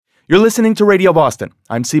You're listening to Radio Boston.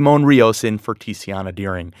 I'm Simon Rios in for Tiziana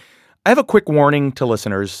Deering. I have a quick warning to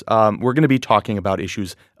listeners. We're going to be talking about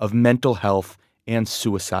issues of mental health and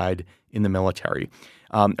suicide in the military.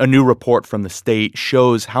 A new report from the state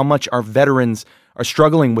shows how much our veterans are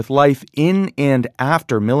struggling with life in and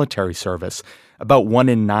after military service. About 1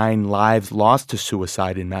 in 9 lives lost to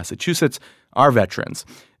suicide in Massachusetts are veterans.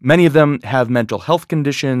 Many of them have mental health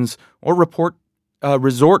conditions or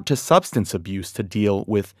resort to substance abuse to deal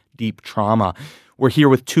with deep trauma. We're here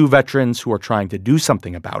with 2 veterans who are trying to do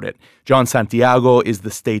something about it. John Santiago is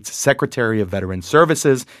the state's Secretary of Veteran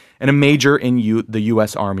Services and a major in the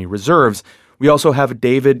U.S. Army Reserves. We also have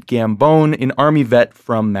David Gambone, an Army vet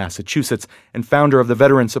from Massachusetts and founder of the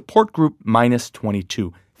veteran support group Minus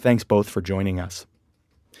 22. Thanks both for joining us.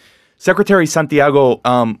 Secretary Santiago,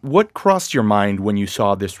 what crossed your mind when you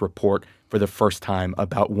saw this report for the first time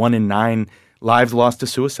about 1 in 9 lives lost to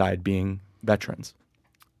suicide being veterans?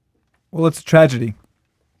 Well, it's a tragedy.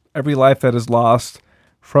 Every life that is lost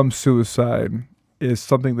from suicide is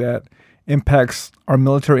something that impacts our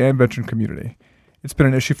military and veteran community. It's been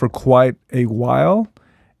an issue for quite a while,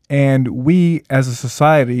 and we as a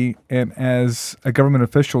society and as a government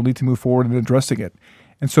official need to move forward in addressing it.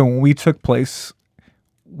 And so when we took place,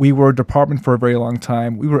 we were a department for a very long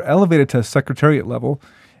time. We were elevated to a secretariat level.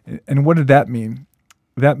 And what did that mean?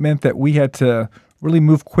 That meant that we had to really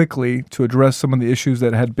move quickly to address some of the issues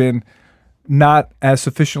that had been not as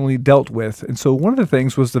sufficiently dealt with. And so one of the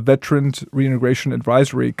things was the Veterans Reintegration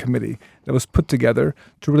Advisory Committee that was put together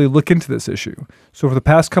to really look into this issue. So for the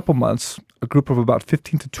past couple months, a group of about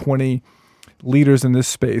 15 to 20 leaders in this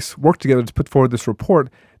space worked together to put forward this report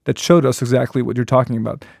that showed us exactly what you're talking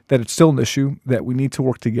about, that it's still an issue, that we need to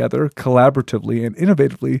work together collaboratively and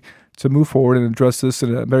innovatively to move forward and address this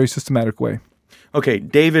in a very systematic way. Okay,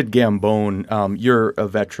 David Gambone, you're a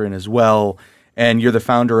veteran as well, and you're the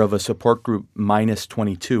founder of a support group, Minus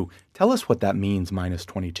 22. Tell us what that means, Minus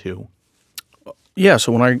 22. Yeah,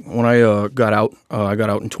 so when I got out, I got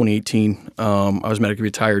out in 2018. I was medically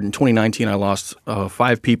retired. In 2019, I lost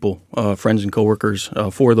 5 people, friends and coworkers.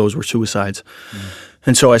 4 of those were suicides.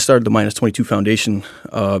 And so I started the Minus 22 Foundation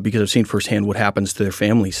because I've seen firsthand what happens to their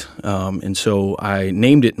families. And so I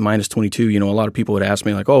named it Minus 22. You know, a lot of people would ask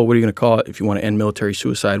me like, oh, what are you going to call it if you want to end military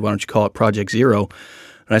suicide? Why don't you call it Project Zero?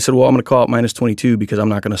 And I said, well, I'm going to call it Minus 22 because I'm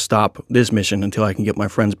not going to stop this mission until I can get my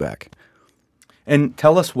friends back. And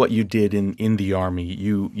tell us what you did in the Army.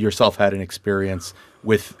 You yourself had an experience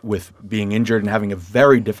with being injured and having a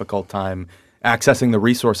very difficult time accessing the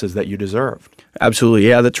resources that you deserved. Absolutely,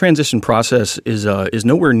 yeah. The transition process is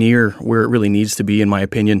nowhere near where it really needs to be, in my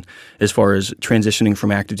opinion, as far as transitioning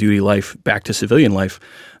from active duty life back to civilian life.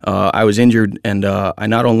 I was injured, and I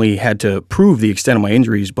not only had to prove the extent of my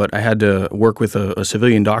injuries, but I had to work with a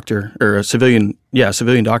civilian doctor or a civilian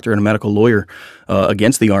doctor and a medical lawyer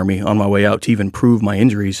against the Army on my way out to even prove my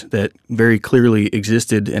injuries that very clearly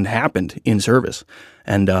existed and happened in service.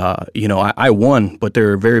 And, I won, but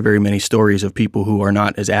there are very, very many stories of people who are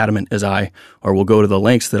not as adamant as I or will go to the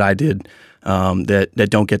lengths that I did that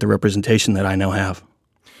don't get the representation that I now have.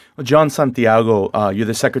 Well, John Santiago, you're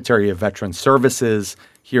the Secretary of Veteran Services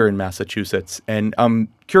here in Massachusetts, and I'm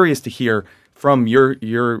curious to hear from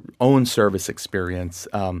your own service experience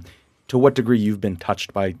to what degree you've been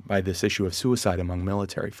touched by this issue of suicide among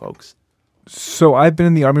military folks. So I've been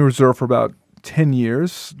in the Army Reserve for about 10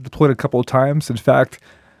 years, deployed a couple of times. In fact,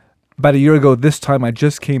 about a year ago this time, I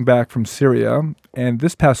just came back from Syria, and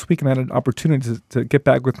this past week I had an opportunity to get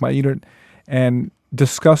back with my unit and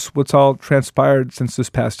discuss what's all transpired since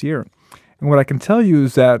this past year. And what I can tell you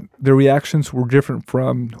is that the reactions were different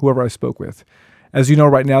from whoever I spoke with. As you know,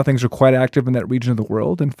 right now things are quite active in that region of the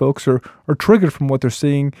world, and folks are triggered from what they're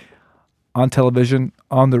seeing on television,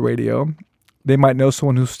 on the radio. They might know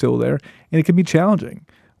someone who's still there, and it can be challenging.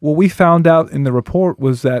 What we found out in the report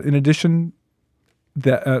was that in addition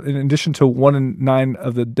to 1 in 9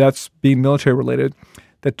 of the deaths being military related,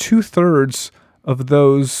 that 2/3 of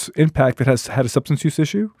those impacted had a substance use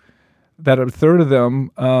issue, that a third of them,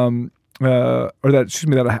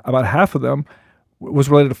 that about half of them was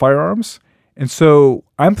related to firearms. And so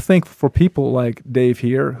I'm thankful for people like Dave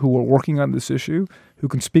here who are working on this issue, who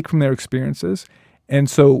can speak from their experiences. And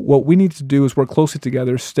so what we need to do is work closely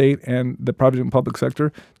together, state and the private and public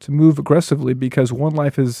sector, to move aggressively because one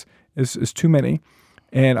life is too many.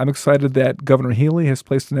 And I'm excited that Governor Healy has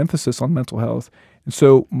placed an emphasis on mental health. And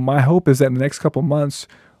so my hope is that in the next couple of months,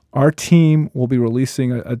 our team will be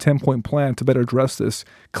releasing a 10-point plan to better address this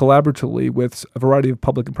collaboratively with a variety of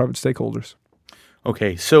public and private stakeholders.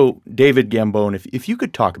 Okay, so David Gambone, if you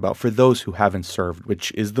could talk about, for those who haven't served,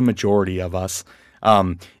 which is the majority of us,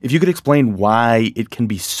 If you could explain why it can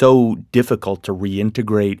be so difficult to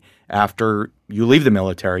reintegrate after you leave the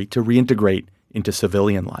military, to reintegrate into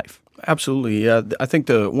civilian life. Absolutely. Yeah. I think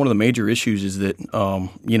one of the major issues is that,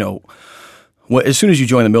 as soon as you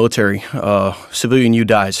join the military, civilian you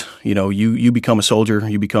dies. You become a soldier,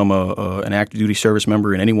 you become an active duty service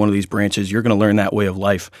member in any one of these branches. You're going to learn that way of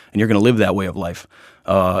life, and you're going to live that way of life.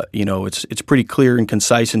 It's pretty clear and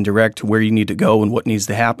concise and direct where you need to go and what needs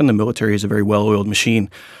to happen. The military is a very well-oiled machine.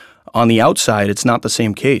 On the outside, it's not the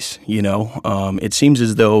same case. It seems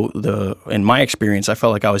as though in my experience, I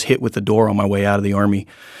felt like I was hit with the door on my way out of the Army.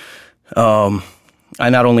 I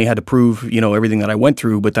not only had to prove, everything that I went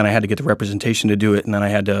through, but then I had to get the representation to do it, and then I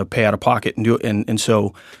had to pay out of pocket and do it. And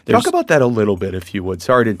so talk about that a little bit, if you would.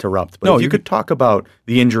 Sorry to interrupt, but if you could talk about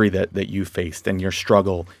the injury that you faced and your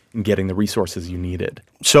struggle in getting the resources you needed.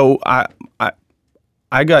 So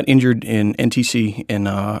I got injured in NTC,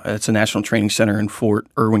 it's a national training center in Fort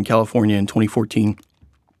Irwin, California, in 2014.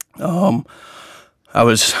 I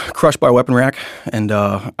was crushed by a weapon rack, and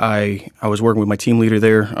I was working with my team leader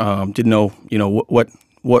there. Didn't know,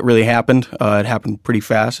 what really happened. It happened pretty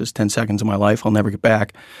fast. It's 10 seconds of my life I'll never get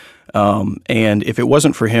back. And if it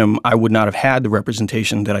wasn't for him, I would not have had the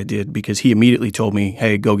representation that I did, because he immediately told me,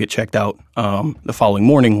 hey, go get checked out the following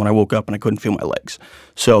morning when I woke up and I couldn't feel my legs.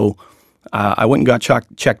 So I went and got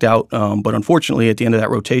checked out, but unfortunately at the end of that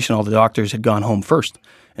rotation, all the doctors had gone home first.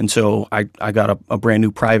 And so I got a brand new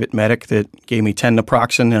private medic that gave me 10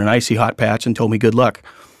 naproxen and an icy hot patch and told me good luck.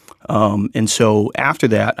 And so after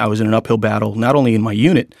that, I was in an uphill battle, not only in my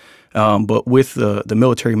unit, but with the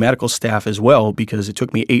military medical staff as well, because it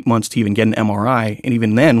took me 8 months to even get an MRI. And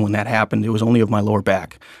even then, when that happened, it was only of my lower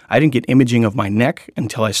back. I didn't get imaging of my neck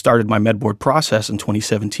until I started my MedBoard process in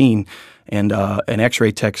 2017. And an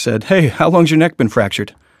x-ray tech said, hey, how long's your neck been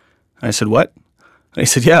fractured? And I said, what? And he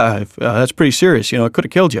said, yeah, that's pretty serious. It could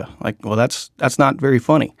have killed you. Like, well, that's not very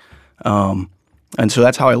funny. And so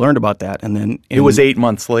that's how I learned about that. And then it was 8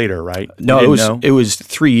 months later, right? No, it was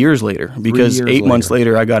 3 years later, because 8 months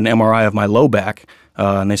later I got an MRI of my low back,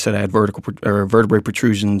 and they said I had vertebrae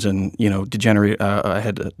protrusions and I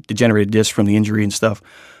had a degenerated disc from the injury and stuff.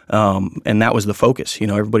 And that was the focus.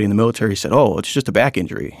 Everybody in the military said, oh, it's just a back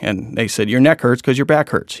injury. And they said, your neck hurts because your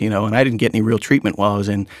back hurts, and I didn't get any real treatment while I was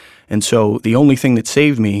in. And so the only thing that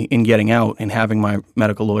saved me in getting out and having my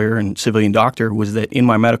medical lawyer and civilian doctor was that in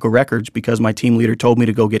my medical records, because my team leader told me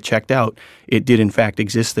to go get checked out, it did in fact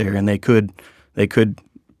exist there, and they could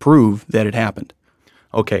prove that it happened.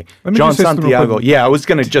 Okay. John Santiago. Yeah, I was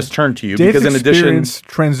going to just turn to you. Dave's because in addition,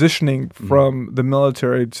 transitioning from the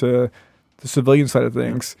military to the civilian side of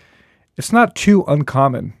things, it's not too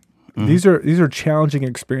uncommon. Mm-hmm. These are challenging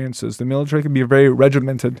experiences. The military can be a very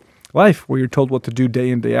regimented life where you're told what to do day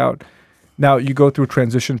in, day out. Now, you go through a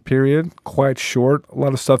transition period, quite short, a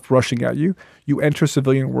lot of stuff rushing at you. You enter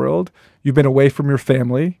civilian world. You've been away from your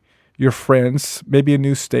family, your friends, maybe a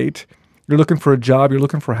new state. You're looking for a job. You're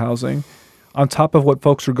looking for housing. On top of what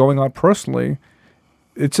folks are going on personally,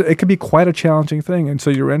 it can be quite a challenging thing. And so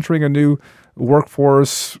you're entering a new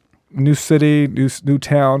workforce, new city, new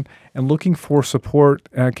town, and looking for support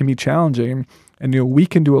can be challenging. And we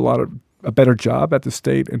can do a better job at the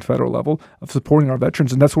state and federal level of supporting our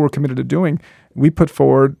veterans, and that's what we're committed to doing. We put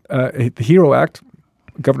forward the HERO Act.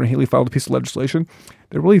 Governor Healy filed a piece of legislation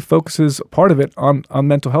that really focuses part of it on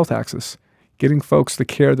mental health access, getting folks the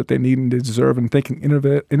care that they need and deserve, and thinking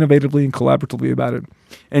innovatively and collaboratively about it.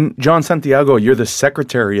 And John Santiago, you're the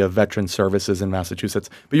Secretary of Veterans Services in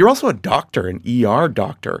Massachusetts, but you're also a doctor, an ER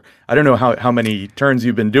doctor. I don't know how many turns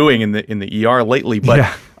you've been doing in the ER lately, but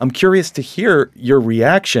yeah. I'm curious to hear your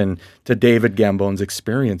reaction to David Gambone's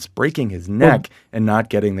experience breaking his neck and not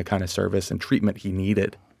getting the kind of service and treatment he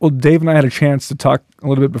needed. Well, Dave and I had a chance to talk a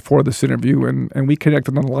little bit before this interview, and we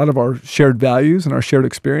connected on a lot of our shared values and our shared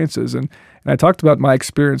experiences. And I talked about my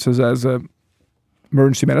experiences as a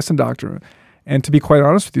emergency medicine doctor. And to be quite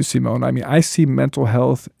honest with you, Simone, I see mental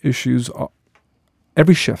health issues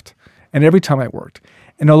every shift and every time I worked.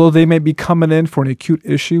 And although they may be coming in for an acute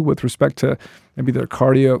issue with respect to maybe their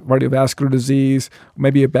cardiovascular disease,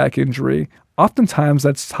 maybe a back injury, oftentimes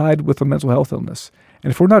that's tied with a mental health illness.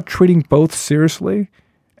 And if we're not treating both seriously,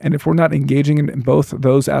 and if we're not engaging in both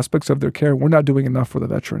those aspects of their care, we're not doing enough for the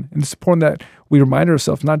veteran. And it's important that we remind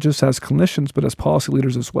ourselves, not just as clinicians, but as policy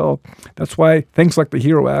leaders as well. That's why things like the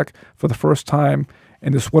HERO Act, for the first time,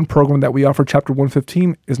 and this one program that we offer, Chapter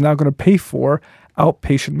 115, is now going to pay for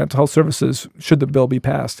outpatient mental health services should the bill be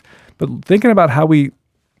passed. But thinking about how we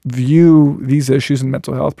view these issues in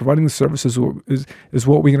mental health, providing the services is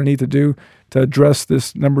what we're going to need to do to address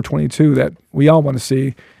this number 22 that we all want to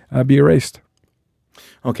see be erased.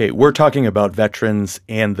 Okay, we're talking about veterans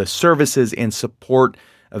and the services and support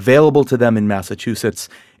available to them in Massachusetts.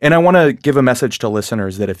 And I want to give a message to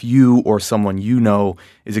listeners that if you or someone you know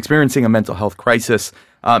is experiencing a mental health crisis,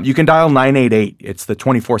 you can dial 988. It's the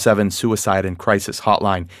 24/7 suicide and crisis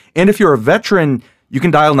hotline. And if you're a veteran, you can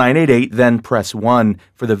dial 988, then press 1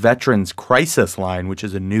 for the Veterans Crisis Line, which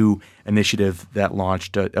is a new initiative that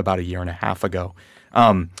launched about a year and a half ago.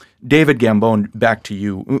 David Gambone, back to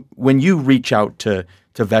you. When you reach out to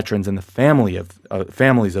veterans and the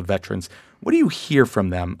families of veterans, what do you hear from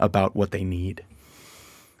them about what they need?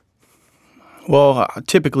 Well,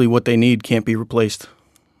 typically what they need can't be replaced.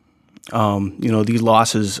 These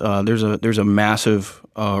losses, there's a massive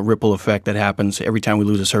ripple effect that happens every time we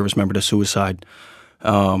lose a service member to suicide.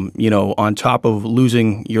 On top of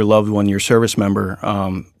losing your loved one, your service member,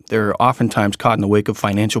 they're oftentimes caught in the wake of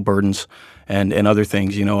financial burdens and other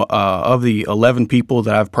things. Of the 11 people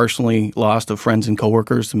that I've personally lost of friends and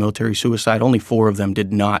coworkers to military suicide, only 4 of them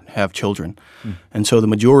did not have children. And so the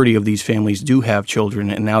majority of these families do have children,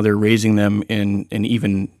 and now they're raising them in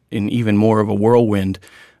even more of a whirlwind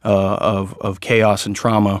of chaos and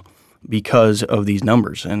trauma because of these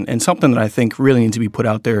numbers. And something that I think really needs to be put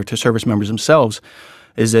out there to service members themselves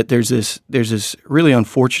is that there's this really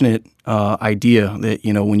unfortunate idea that,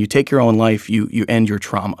 when you take your own life, you end your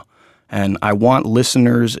trauma. And I want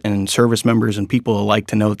listeners and service members and people alike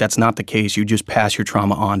to know that that's not the case. You just pass your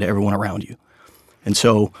trauma on to everyone around you. And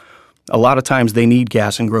so a lot of times they need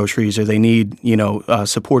gas and groceries, or they need,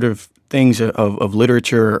 supportive things of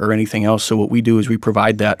literature or anything else. So what we do is we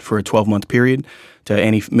provide that for a 12-month period to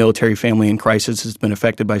any military family in crisis that's been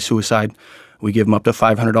affected by suicide. We give them up to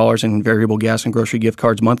 $500 in variable gas and grocery gift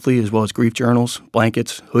cards monthly, as well as grief journals,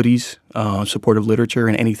 blankets, hoodies, supportive literature,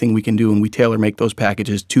 and anything we can do. And we tailor-make those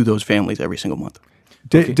packages to those families every single month.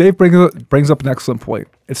 Okay. Dave brings up an excellent point.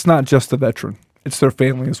 It's not just the veteran. It's their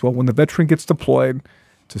family as well. When the veteran gets deployed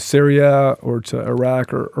to Syria or to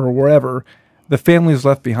Iraq or wherever, the family is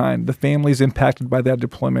left behind. The family is impacted by that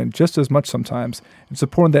deployment just as much sometimes. It's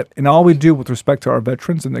important that in all we do with respect to our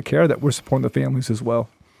veterans and the care, that we're supporting the families as well.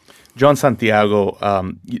 John Santiago,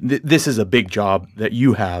 this is a big job that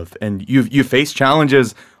you have, and you've faced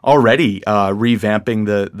challenges already revamping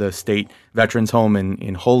the state veterans home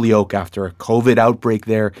in Holyoke after a COVID outbreak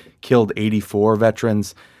there, killed 84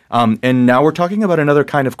 veterans. And now we're talking about another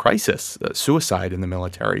kind of crisis, suicide in the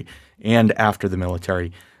military and after the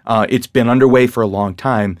military. It's been underway for a long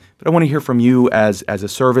time, but I want to hear from you as a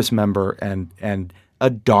service member and a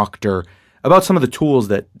doctor about some of the tools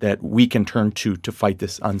that we can turn to fight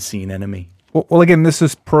this unseen enemy. Well, again, this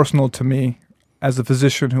is personal to me as a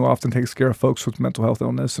physician who often takes care of folks with mental health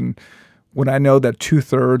illness. And when I know that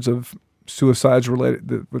 2/3 of suicides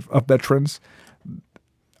related of veterans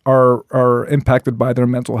are impacted by their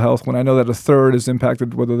mental health, when I know that 1/3 is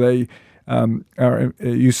impacted whether they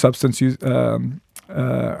use substance use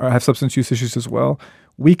or have substance use issues as well,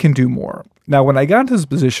 we can do more. Now, when I got into this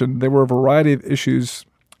position, there were a variety of issues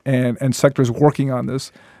and sectors working on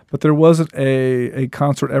this, but there wasn't a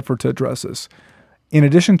concert effort to address this. In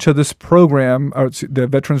addition to this program, the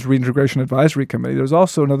Veterans Reintegration Advisory Committee, there's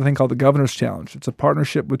also another thing called the Governor's Challenge. It's a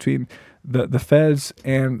partnership between the feds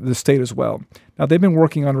and the state as well. Now, they've been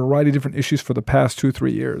working on a variety of different issues for the past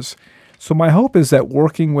 2-3 years. So my hope is that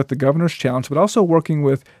working with the Governor's Challenge, but also working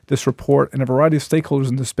with this report and a variety of stakeholders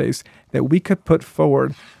in this space, that we could put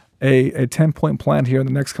forward a 10-point plan here in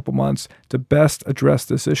the next couple months to best address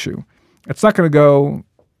this issue. It's not going to go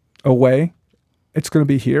away. It's going to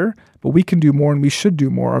be here, but we can do more and we should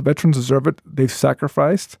do more. Our veterans deserve it. They've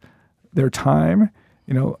sacrificed their time.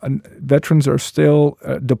 Veterans are still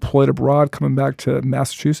deployed abroad, coming back to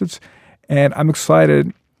Massachusetts. And I'm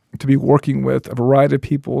excited to be working with a variety of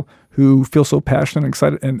people who feel so passionate and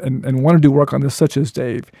excited and want to do work on this, such as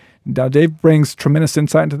Dave. Now, Dave brings tremendous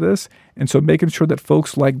insight into this, and so making sure that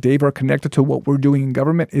folks like Dave are connected to what we're doing in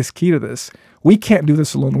government is key to this. We can't do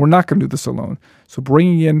this alone. We're not going to do this alone. So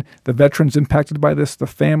bringing in the veterans impacted by this, the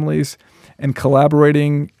families, and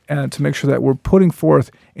collaborating to make sure that we're putting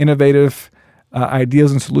forth innovative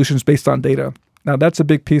ideas and solutions based on data. Now, that's a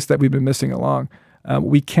big piece that we've been missing along.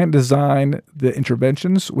 We can't design the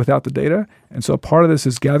interventions without the data. And so a part of this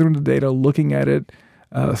is gathering the data, looking at it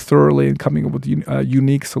thoroughly, and coming up with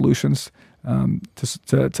unique solutions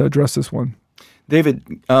to address this one. David,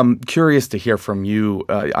 curious to hear from you.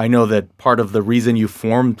 I know that part of the reason you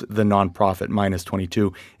formed the nonprofit Minus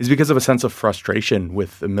 22 is because of a sense of frustration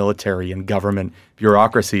with the military and government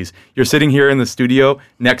bureaucracies. You're sitting here in the studio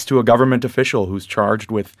next to a government official who's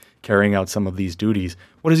charged with carrying out some of these duties.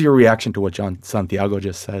 What is your reaction to what John Santiago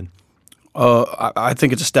just said? I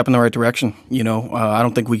think it's a step in the right direction. I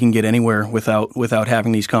don't think we can get anywhere without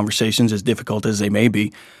having these conversations, as difficult as they may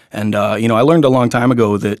be. And I learned a long time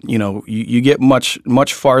ago that you get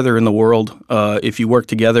much farther in the world if you work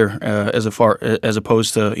together as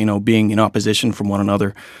opposed to being in opposition from one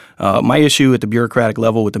another. My issue at the bureaucratic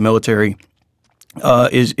level with the military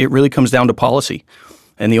is it really comes down to policy.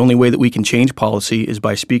 And the only way that we can change policy is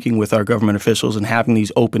by speaking with our government officials and having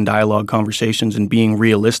these open dialogue conversations and being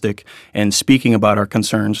realistic and speaking about our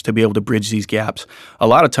concerns to be able to bridge these gaps. A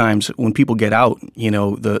lot of times when people get out,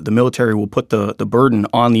 the military will put the burden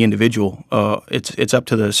on the individual. It's up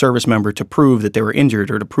to the service member to prove that they were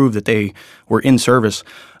injured or to prove that they were in service.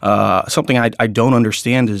 Something I don't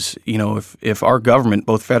understand is, if our government,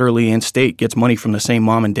 both federally and state, gets money from the same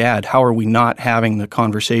mom and dad, how are we not having the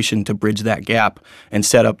conversation to bridge that gap and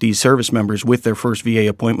set up these service members with their first VA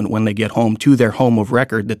appointment when they get home to their home of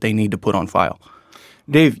record that they need to put on file?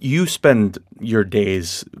 Dave, you spend your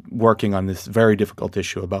days working on this very difficult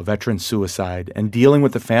issue about veteran suicide and dealing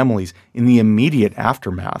with the families in the immediate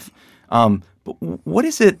aftermath. But what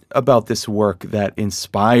is it about this work that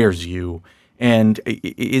inspires you? And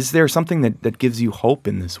is there something that gives you hope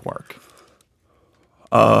in this work?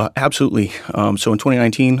 Absolutely. So in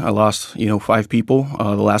 2019, I lost, 5 people.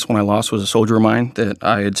 The last one I lost was a soldier of mine that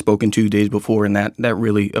I had spoken to days before, and that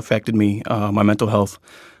really affected me, my mental health.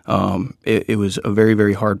 It was a very,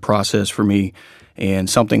 very hard process for me, and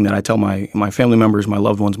something that I tell my family members, my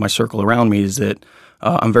loved ones, my circle around me is that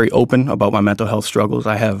I'm very open about my mental health struggles.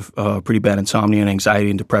 I have pretty bad insomnia and anxiety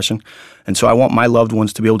and depression. And so I want my loved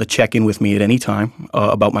ones to be able to check in with me at any time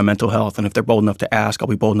about my mental health. And if they're bold enough to ask, I'll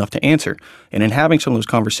be bold enough to answer. And in having some of those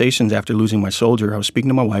conversations after losing my soldier, I was speaking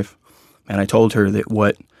to my wife, and I told her that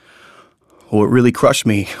what really crushed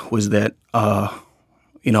me was that,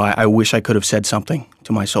 I wish I could have said something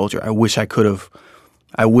to my soldier. I wish I could have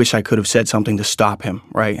said something to stop him,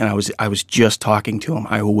 right? And I was just talking to him.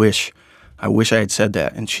 I wish I had said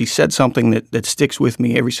that. And she said something that sticks with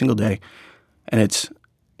me every single day. And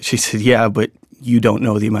she said, yeah, but you don't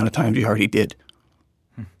know the amount of times you already did.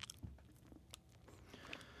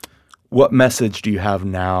 What message do you have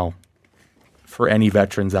now for any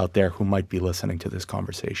veterans out there who might be listening to this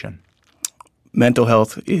conversation? Mental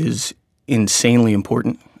health is insanely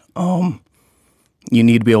important. You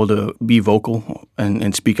need to be able to be vocal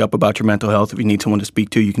and speak up about your mental health. If you need someone to speak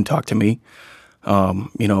to, you can talk to me.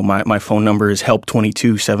 My phone number is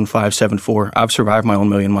help227574. I've survived my own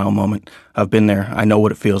million-mile moment. I've been there. I know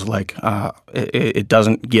what it feels like. It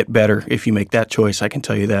doesn't get better if you make that choice. I can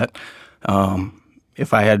tell you that.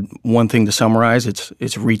 If I had one thing to summarize,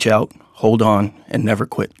 it's reach out, hold on, and never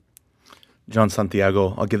quit. John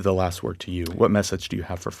Santiago, I'll give the last word to you. What message do you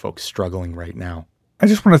have for folks struggling right now? I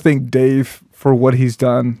just want to thank Dave for what he's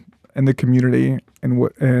done in the community and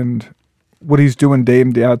what he's doing day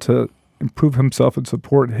in, day out to improve himself and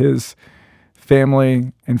support his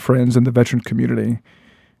family and friends in the veteran community.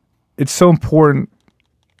 It's so important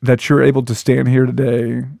that you're able to stand here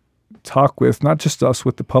today, talk with not just us,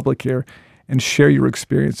 with the public here, and share your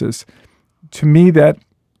experiences. To me, that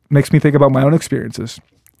makes me think about my own experiences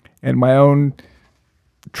and my own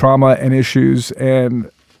trauma and issues,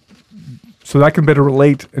 and so that I can better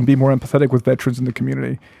relate and be more empathetic with veterans in the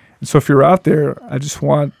community. And so if you're out there, I just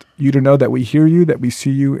want you to know that we hear you, that we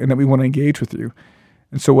see you, and that we want to engage with you.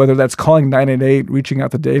 And so whether that's calling 988, reaching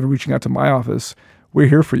out to Dave, or reaching out to my office, we're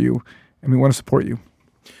here for you, and we want to support you.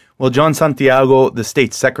 Well, John Santiago, the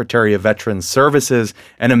State Secretary of Veterans Services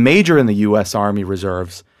and a major in the U.S. Army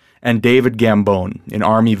Reserves, and David Gambone, an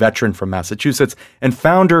Army veteran from Massachusetts and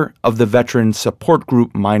founder of the veteran support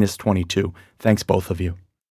group Minus 22. Thanks, both of you.